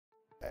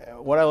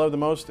What I love the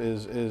most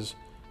is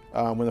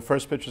when the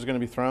first pitch is going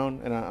to be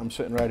thrown and I'm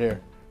sitting right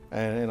here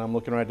and I'm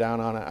looking right down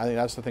on it. I think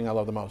that's the thing I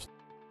love the most.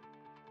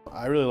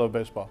 I really love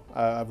baseball.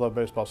 I've loved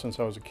baseball since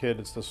I was a kid.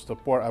 It's the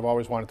sport I've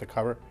always wanted to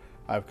cover.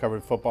 I've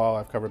covered football,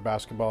 I've covered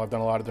basketball, I've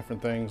done a lot of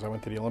different things. I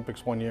went to the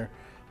Olympics one year,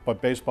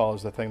 but baseball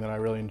is the thing that I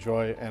really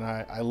enjoy, and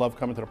I love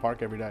coming to the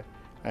park every day.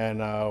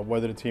 And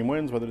whether the team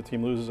wins, whether the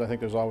team loses, I think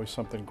there's always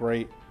something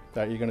great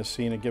that you're going to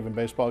see in a given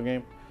baseball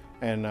game,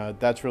 and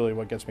that's really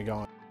what gets me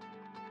going.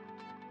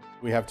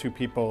 We have 2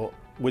 people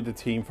with the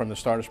team from the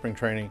start of spring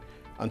training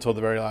until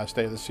the very last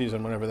day of the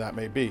season, whenever that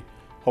may be.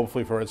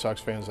 Hopefully for Red Sox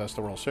fans, that's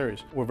the World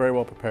Series. We're very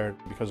well prepared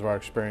because of our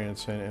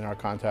experience and our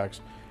contacts,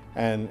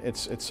 and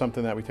it's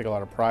something that we take a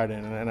lot of pride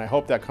in, and I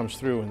hope that comes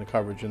through in the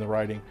coverage, in the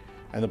writing,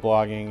 and the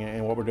blogging,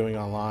 and what we're doing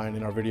online,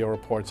 in our video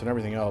reports and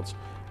everything else.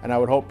 And I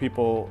would hope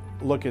people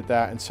look at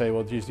that and say,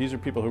 well, geez, these are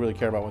people who really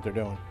care about what they're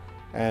doing,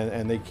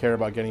 and they care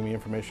about getting me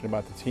information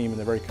about the team, and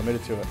they're very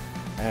committed to it.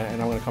 And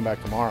I'm going to come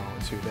back tomorrow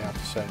and see what they have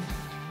to say.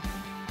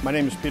 My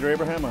name is Peter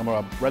Abraham. I'm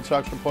a Red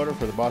Sox reporter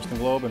for the Boston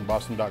Globe and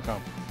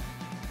Boston.com.